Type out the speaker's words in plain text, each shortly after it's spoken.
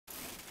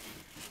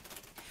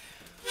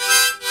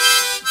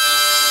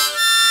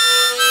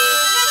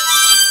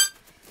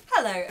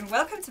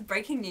welcome to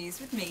Breaking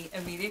News with me,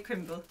 Emilia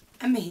Crimble.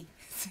 And me,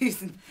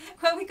 Susan.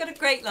 Well, we've got a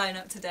great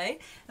lineup today.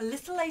 A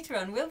little later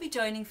on, we'll be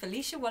joining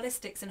Felicia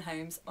Wallace-Dixon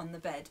Holmes on the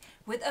bed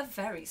with a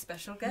very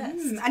special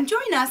guest. And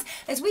join us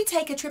as we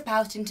take a trip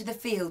out into the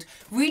field,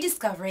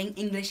 rediscovering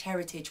English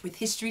heritage with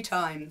History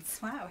Times.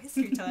 Wow,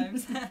 History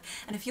Times.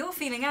 And if you're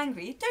feeling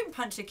angry, don't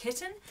punch a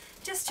kitten.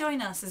 Just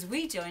join us as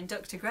we join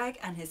Dr. Greg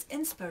and his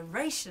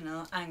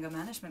inspirational anger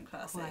management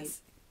classes. Quite.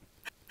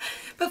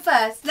 But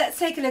first, let's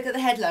take a look at the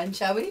headline,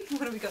 shall we?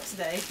 What have we got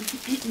today?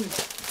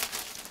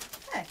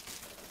 Hey,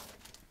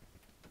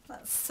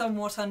 that's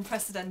somewhat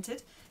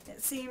unprecedented.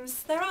 It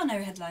seems there are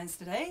no headlines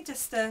today,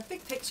 just a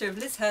big picture of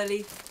Liz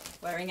Hurley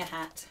wearing a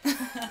hat.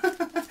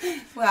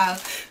 Wow.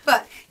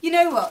 But you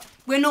know what?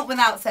 We're not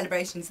without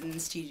celebrations in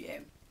the studio.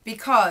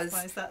 Because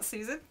Why is that,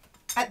 Susan?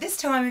 at this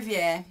time of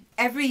year,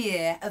 every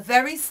year, a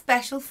very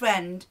special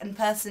friend and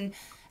person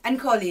and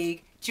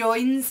colleague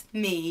joins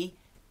me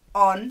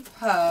on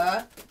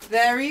her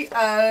very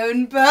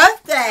own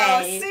birthday.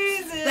 Oh,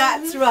 Susan!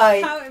 That's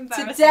right. How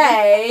embarrassing.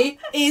 Today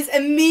is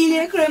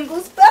Emilia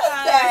Crimble's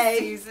Oh,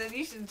 birthday. Susan,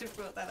 you shouldn't have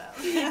brought that up.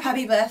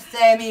 Happy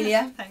birthday,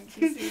 Emilia. Thank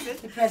you,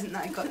 Susan. The present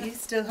that I got you,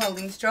 still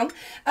holding strong.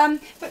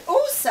 But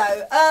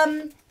also,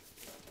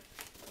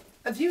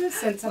 a viewer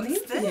sent something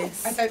What's in for you.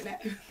 this? I don't know.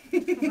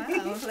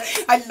 Wow, let's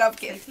I love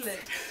take gifts. a look.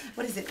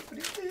 What is it? What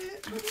is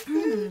it? What is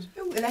it?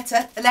 Ooh, a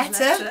letter. A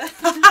letter.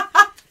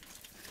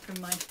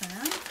 From my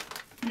fan.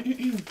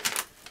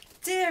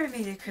 Dear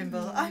Emilia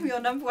Crimble, I'm your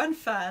 #1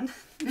 fan.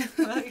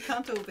 Well, you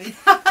can't all be.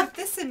 With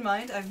this in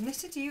mind, I've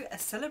knitted you a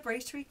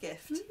celebratory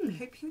gift. I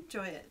hope you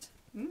enjoy it.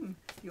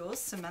 Yours,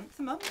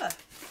 Samantha Mumba.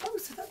 Oh,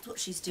 so that's what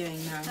she's doing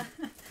now.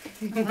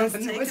 Let's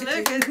take a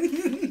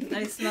look.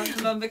 No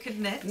Samantha Mumba could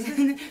knit.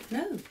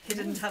 No.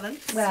 Hidden talent.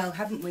 Well,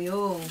 haven't we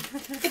all?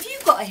 If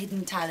you've got a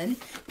hidden talent,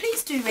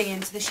 please do ring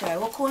into the show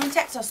or call and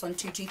text us on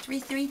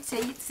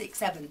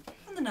 2233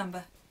 On the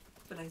number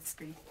below the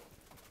screen.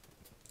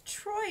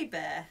 Troy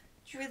Bear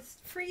with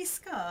free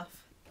scarf.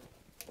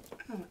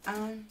 Oh,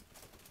 Well,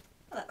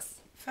 that's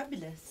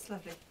fabulous.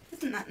 lovely.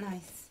 Isn't that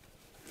nice?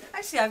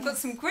 Actually, I've got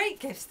some great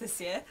gifts this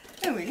year.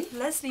 Oh, really?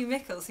 Leslie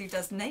Mickles, who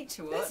does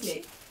Nature Watch.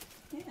 Leslie?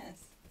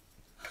 Yes.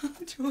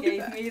 Troy Gave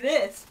Bear. me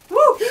this.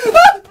 Woo!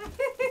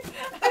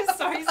 I'm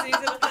sorry,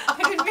 Susan. I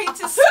didn't mean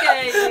to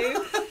scare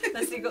you.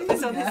 Leslie got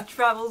this on his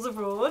travels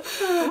abroad.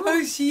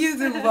 Oh, she is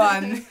the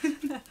one.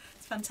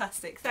 It's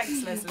fantastic.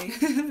 Thanks, Leslie.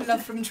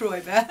 Love from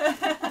Troy Bear.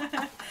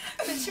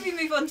 But should we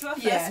move on to our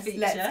first Yes, feature?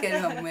 let's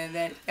get on with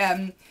it.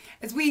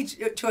 As we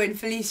join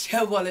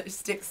Felicia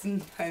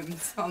Wallace-Dixon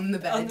Holmes on the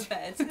bed. On the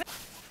bed.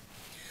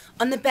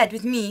 On the bed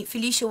with me,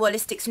 Felicia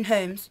Wallace-Dixon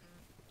Holmes.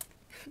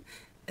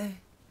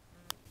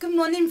 Good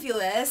morning,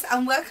 viewers,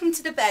 and welcome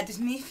to the bed with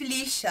me,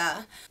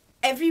 Felicia.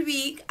 Every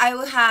week I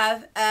will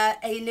have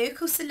a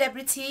local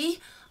celebrity,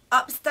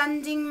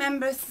 upstanding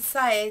member of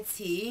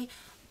society,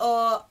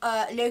 or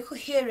local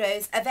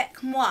heroes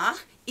avec moi,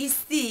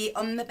 ici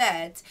on the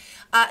bed.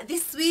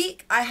 This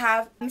week I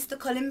have Mr.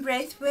 Colin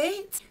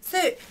Braithwaite.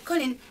 So,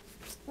 Colin,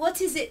 what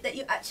is it that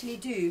you actually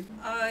do?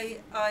 I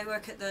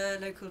work at the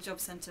local job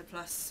centre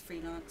plus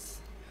freelance.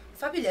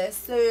 Fabulous.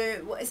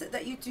 So, what is it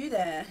that you do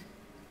there?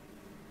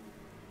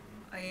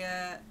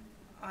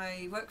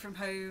 I work from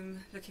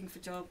home, looking for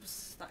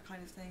jobs, that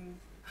kind of thing.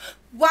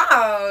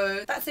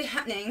 Wow, that's so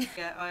happening.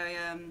 Yeah,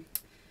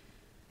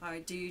 I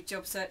do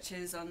job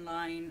searches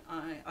online.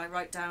 I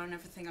write down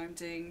everything I'm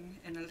doing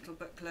in a little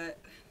booklet.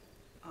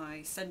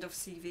 I send off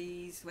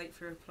CVs, wait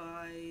for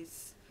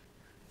replies.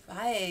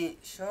 Right,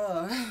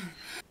 sure.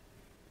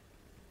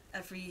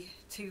 Every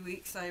 2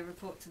 weeks I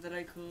report to the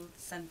local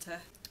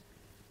centre.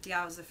 The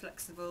hours are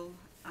flexible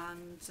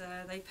and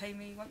they pay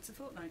me once a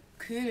fortnight.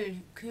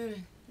 Cool, cool,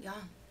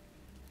 yeah.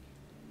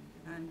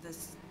 And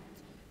there's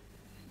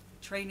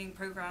training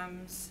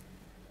programmes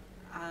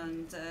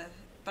and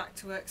back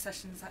to work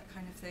sessions, that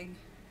kind of thing.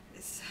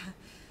 It's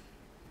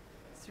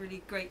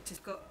really great.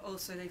 They've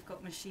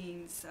got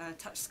machines,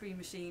 touch screen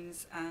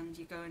machines, and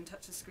you go and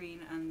touch the screen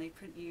and they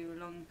print you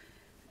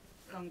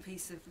a long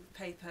piece of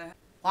paper.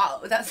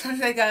 Wow, that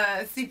sounds like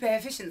a super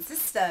efficient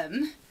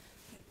system.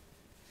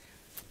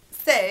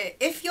 So,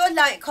 if you're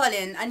like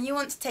Colin and you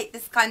want to take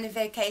this kind of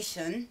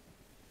vacation,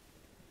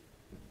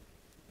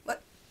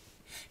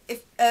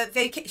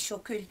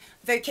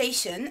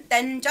 vocation,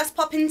 then just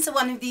pop into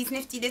one of these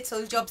nifty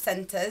little job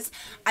centres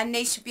and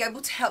they should be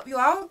able to help you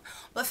out.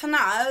 But for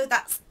now,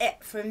 that's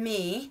it from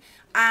me.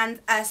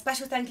 And a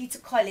special thank you to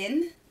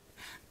Colin.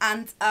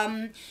 And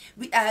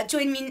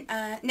join me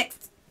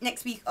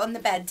next week on the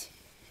bed.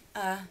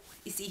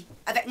 Ici,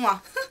 avec moi.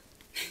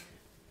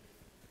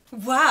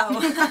 Wow!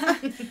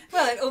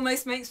 Well, it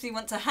almost makes me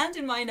want to hand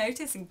in my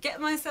notice and get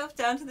myself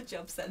down to the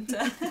job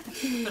centre.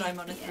 But I'm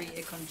on a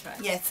 3-year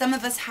contract. Yeah, some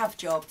of us have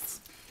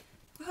jobs.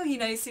 Well, you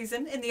know,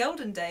 Susan, in the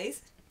olden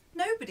days,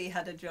 nobody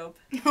had a job.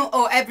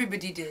 Or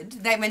everybody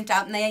did. They went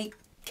out and they ate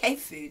cave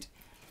food.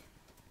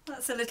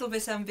 That's a little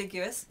bit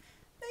ambiguous.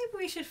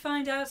 Maybe we should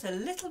find out a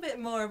little bit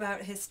more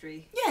about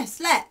history. Yes,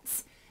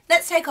 let's.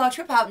 Let's take our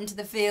trip out into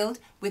the field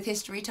with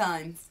History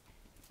Times.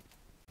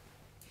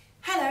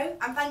 Hello,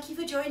 and thank you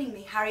for joining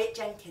me, Harriet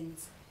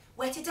Jenkins,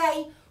 where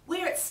today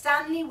we're at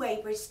Stanley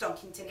Weybridge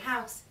Stonkington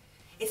House.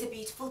 It's a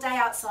beautiful day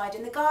outside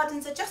and the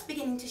gardens are just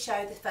beginning to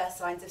show the first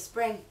signs of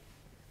spring.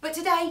 But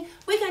today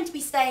we're going to be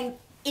staying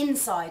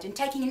inside and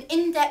taking an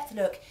in-depth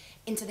look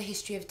into the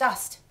history of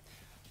dust.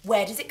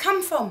 Where does it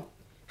come from?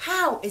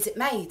 How is it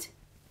made?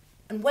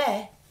 And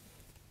where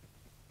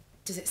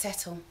does it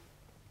settle?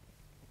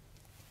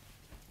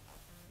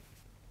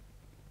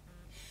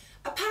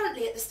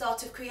 Apparently at the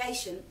start of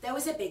creation there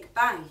was a big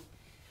bang.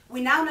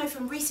 We now know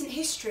from recent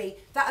history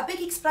that a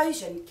big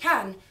explosion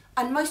can,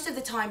 and most of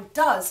the time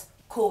does,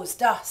 cause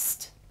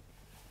dust.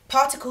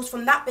 Particles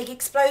from that big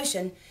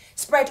explosion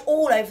spread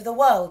all over the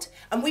world,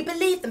 and we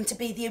believe them to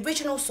be the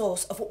original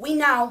source of what we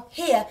now,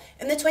 here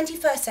in the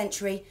 21st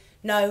century,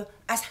 know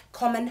as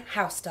common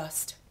house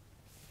dust.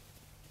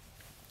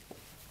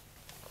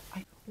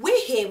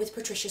 We're here with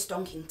Patricia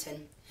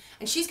Stonkington,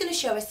 and she's going to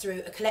show us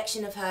through a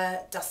collection of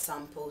her dust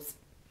samples.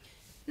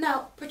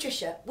 Now,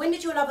 Patricia, when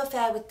did your love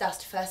affair with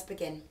dust first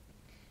begin?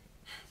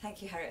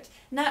 Thank you, Harriet.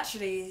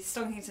 Naturally,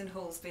 Stonkington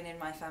Hall's been in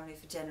my family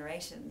for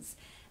generations,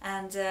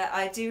 and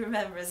I do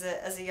remember as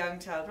a young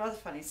child, rather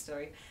funny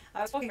story.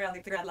 I was walking around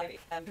the Grand Library,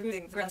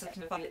 perusing the grand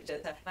selection of fine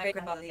literature. My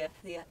great-grandfather,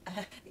 the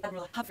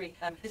Admiral Humphrey,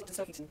 visited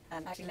Stonkington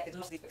and actually collected a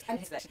lot of these books in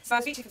his collection. So I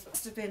was reaching for,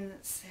 must have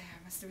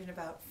been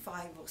about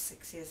 5 or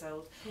 6 years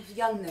old.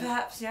 Young then?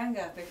 Perhaps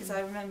younger, because I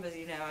remember,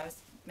 you know, I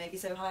was maybe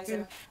so high,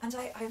 so, and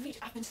I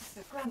reached up into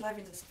the Grand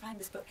Library to find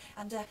this book,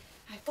 and I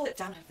pulled it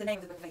down. The name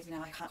of the book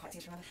now I can't quite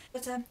seem to remember,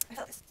 but I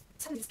felt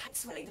suddenly this tight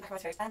swelling in the back of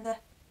my throat, and I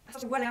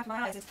started welling out of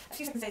my eyes, and a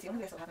few seconds later, you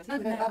want to guess what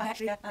happened? No, I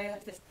actually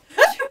did this.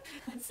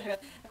 And so,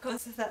 of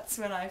course, that's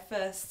when I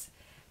first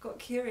got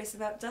curious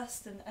about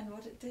dust and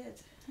what it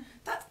did.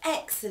 That's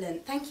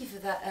excellent. Thank you for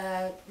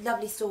that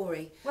lovely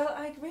story. Well,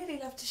 I'd really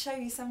love to show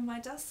you some of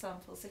my dust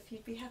samples, if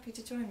you'd be happy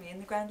to join me in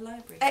the Grand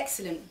Library.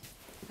 Excellent.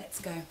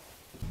 Let's go.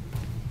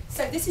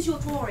 So this is your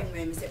drawing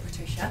room, is it,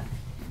 Patricia?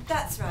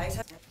 That's right.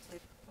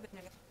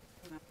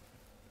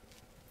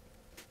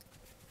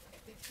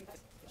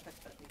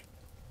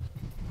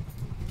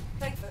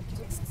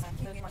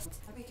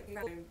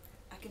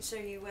 I can show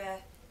you where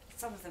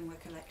some of them were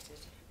collected.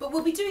 But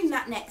we'll be doing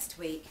that next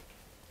week,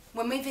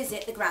 when we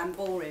visit the Grand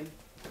Ballroom.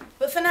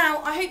 But for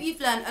now, I hope you've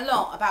learned a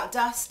lot about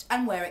dust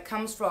and where it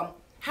comes from,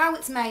 how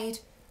it's made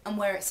and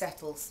where it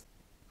settles.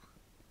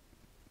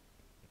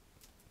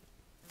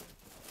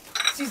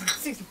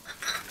 Susan.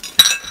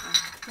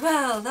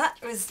 Well, that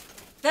was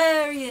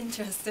very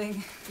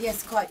interesting.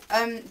 Yes, quite.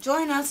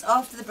 Join us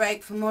after the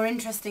break for more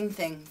interesting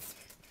things.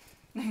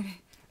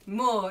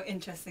 More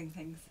interesting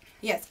things.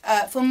 Yes,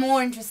 for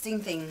more interesting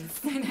things.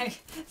 No,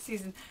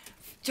 Susan.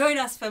 Join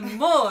us for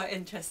more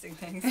interesting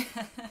things.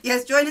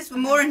 Yes, join us for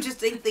more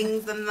interesting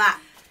things than that.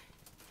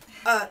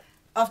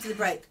 After the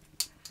break.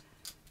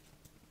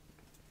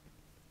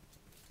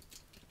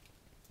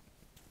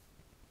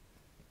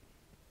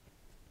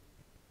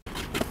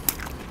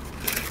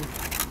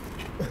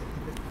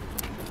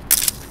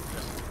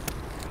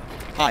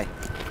 Hi,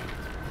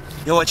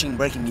 you're watching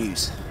Breaking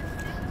News.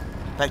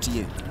 Back to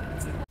you.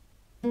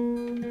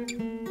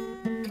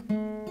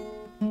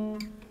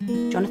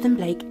 Jonathan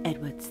Blake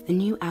Edwards, the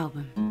new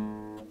album.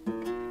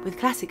 With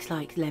classics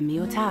like Lend Me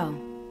Your Towel.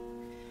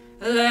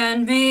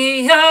 Lend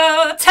me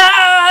your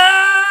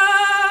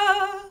towel.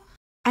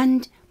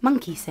 And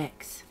Monkey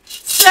Sex.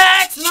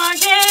 Sex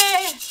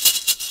monkey.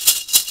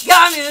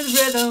 Got me his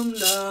rhythm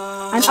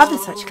love. And other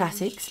such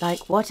classics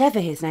like Whatever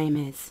His Name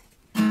Is.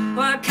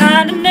 What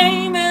kind of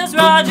name is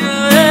Roger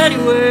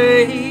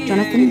anyway?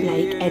 Jonathan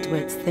Blake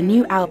Edwards, the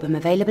new album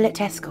available at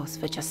Tesco's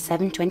for just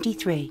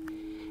 $7.23.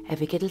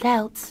 Every little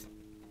else.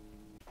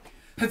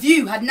 Have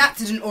you had an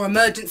accident or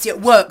emergency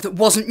at work that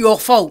wasn't your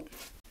fault?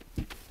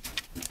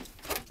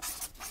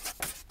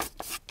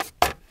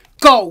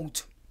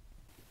 Gold!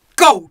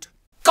 Gold!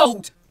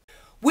 Gold!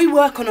 We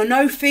work on a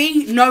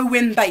no-fee,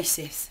 no-win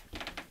basis.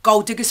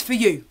 Gold diggers for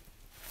you.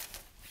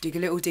 Dig a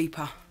little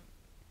deeper.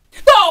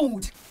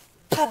 Gold!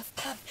 Puff,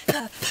 puff,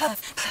 puff,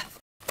 puff,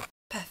 puff.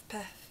 Puff,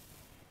 puff.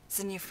 It's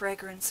a new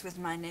fragrance with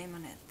my name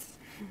on it.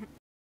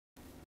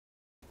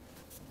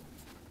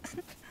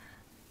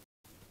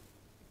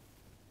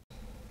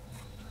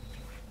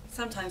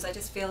 Sometimes I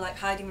just feel like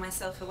hiding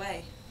myself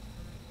away.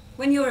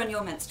 When you're on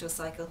your menstrual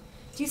cycle,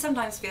 do you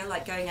sometimes feel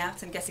like going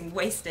out and getting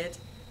wasted?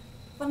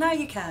 Well, now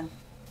you can.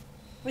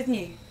 With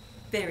new,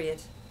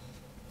 period.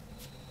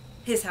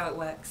 Here's how it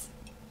works.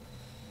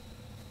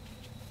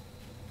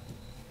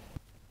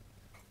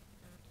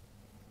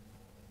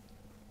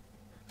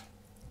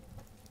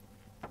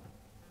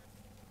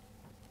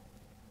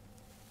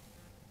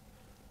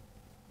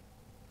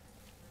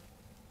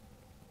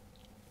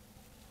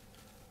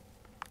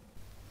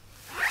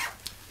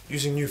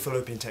 Using new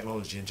fallopian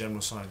technology and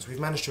general science, we've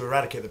managed to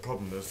eradicate the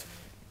problem of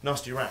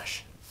nasty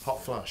rash,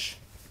 hot flush,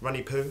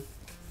 runny poo,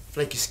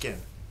 flaky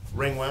skin,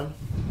 ringworm,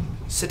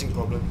 sitting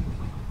problem,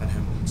 and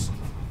hemorrhoids.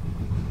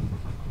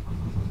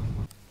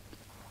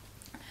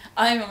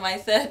 I'm on my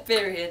 3rd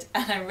period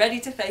and I'm ready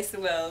to face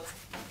the world.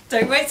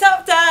 Don't wait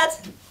up, Dad!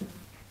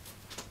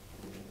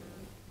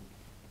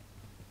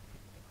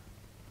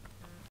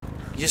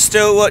 You're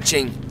still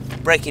watching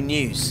Breaking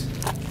News.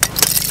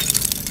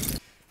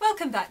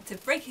 Welcome back to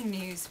Breaking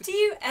News. Do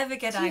you ever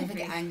get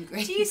angry?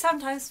 Do you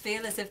sometimes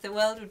feel as if the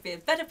world would be a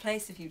better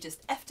place if you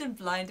just effed and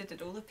blinded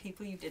at all the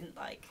people you didn't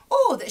like?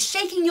 Or that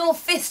shaking your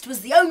fist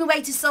was the only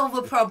way to solve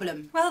a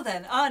problem? Well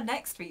then, our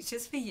next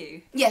feature's for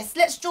you. Yes,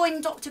 let's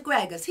join Dr.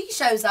 Greg as he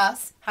shows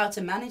us how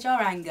to manage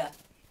our anger.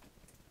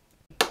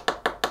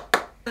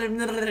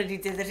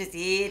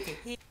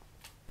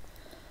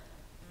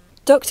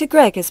 Dr.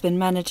 Greg has been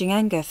managing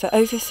anger for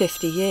over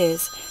 50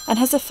 years and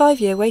has a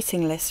 5-year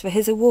waiting list for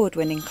his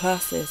award-winning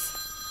classes.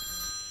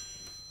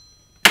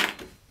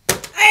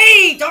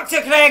 Hey,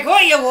 Dr. Greg, what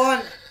do you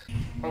want?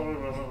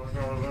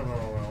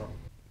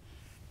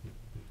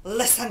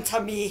 Listen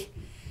to me.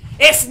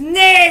 It's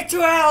near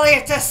too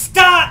early to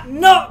start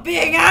not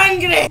being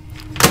angry.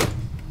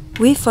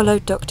 We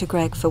followed Dr.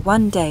 Greg for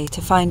one day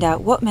to find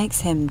out what makes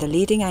him the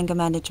leading anger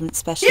management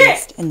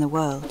specialist in the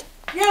world.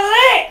 You're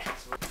late.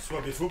 It's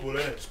rugby football,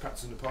 isn't it? Just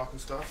practicing the park and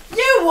stuff.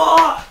 You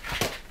what?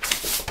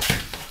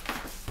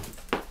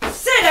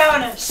 Sit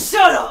down and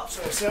shut up.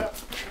 Sorry, sir.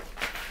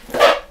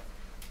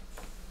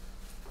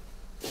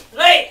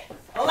 Right,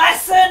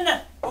 lesson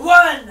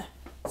 1.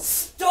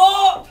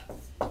 Stop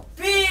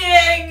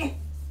being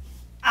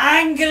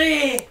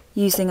angry.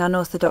 Using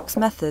unorthodox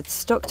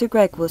methods, Dr.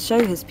 Greg will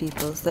show his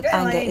pupils that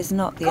anger is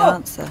not the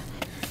answer.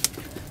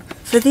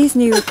 For these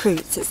new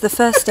recruits, it's the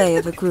first day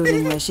of a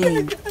gruelling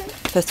regime.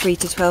 For 3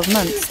 to 12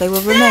 months, they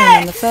will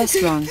remain on the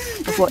first rung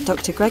of what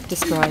Dr. Greg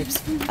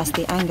describes as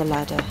the anger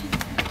ladder.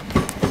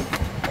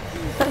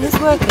 But his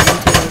work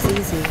isn't always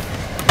easy.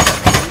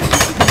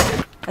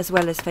 As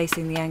well as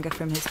facing the anger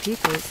from his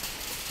pupils,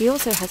 he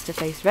also has to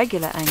face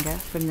regular anger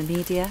from the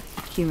media,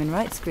 human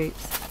rights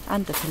groups,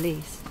 and the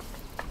police.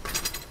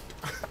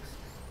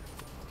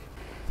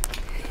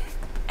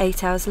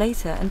 8 hours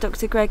later, and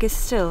Dr. Greg is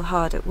still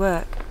hard at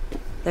work,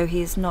 though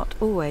he is not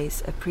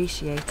always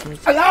appreciated.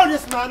 Allow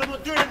this, man. I'm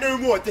not doing it no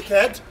more,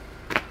 dickhead.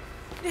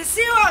 You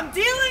see what I'm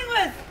dealing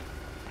with?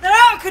 They're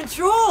out of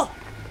control.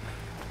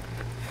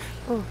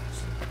 Oh.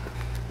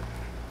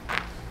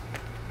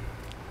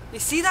 You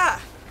see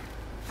that?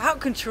 Out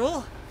of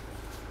control.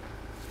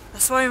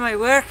 That's why my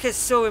work is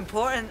so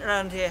important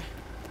around here.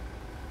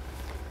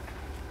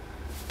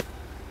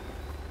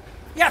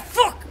 Yeah,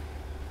 fuck!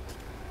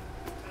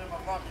 Better than my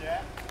mum,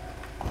 yeah?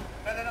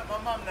 Better than my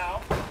mum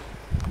now.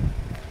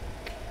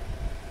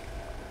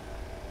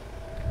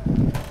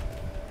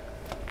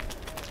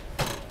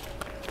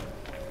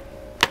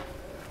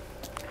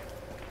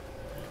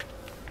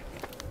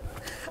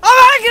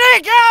 I'm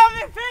angry! Get out of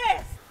my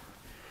face!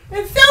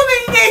 They're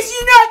filming this,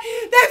 you know!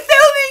 They're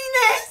filming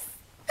this!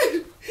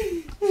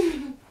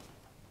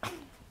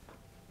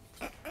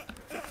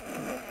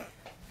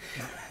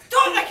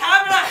 Stop the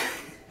camera!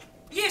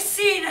 You've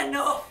seen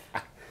enough!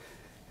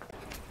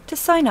 To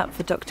sign up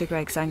for Dr.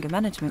 Greg's anger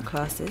management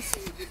classes,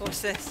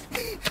 What's this?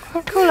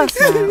 call us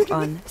now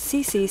on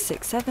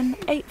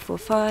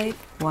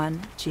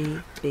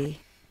CC6784551GB.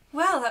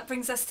 Well, that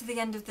brings us to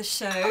the end of the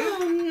show.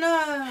 Oh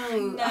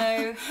no!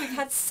 No, we've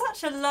had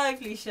such a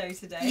lively show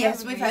today.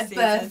 Yes, haven't we've we, had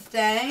Susan?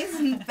 birthdays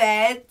and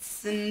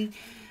beds and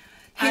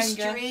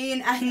history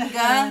and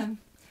anger.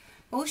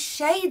 All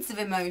shades of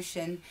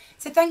emotion.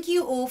 So thank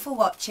you all for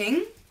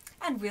watching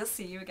And we'll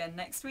see you again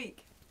next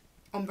week.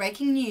 on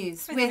Breaking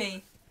News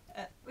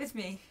With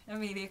me,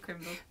 Emilia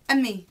Crimble.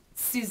 and me,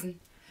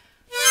 Susan.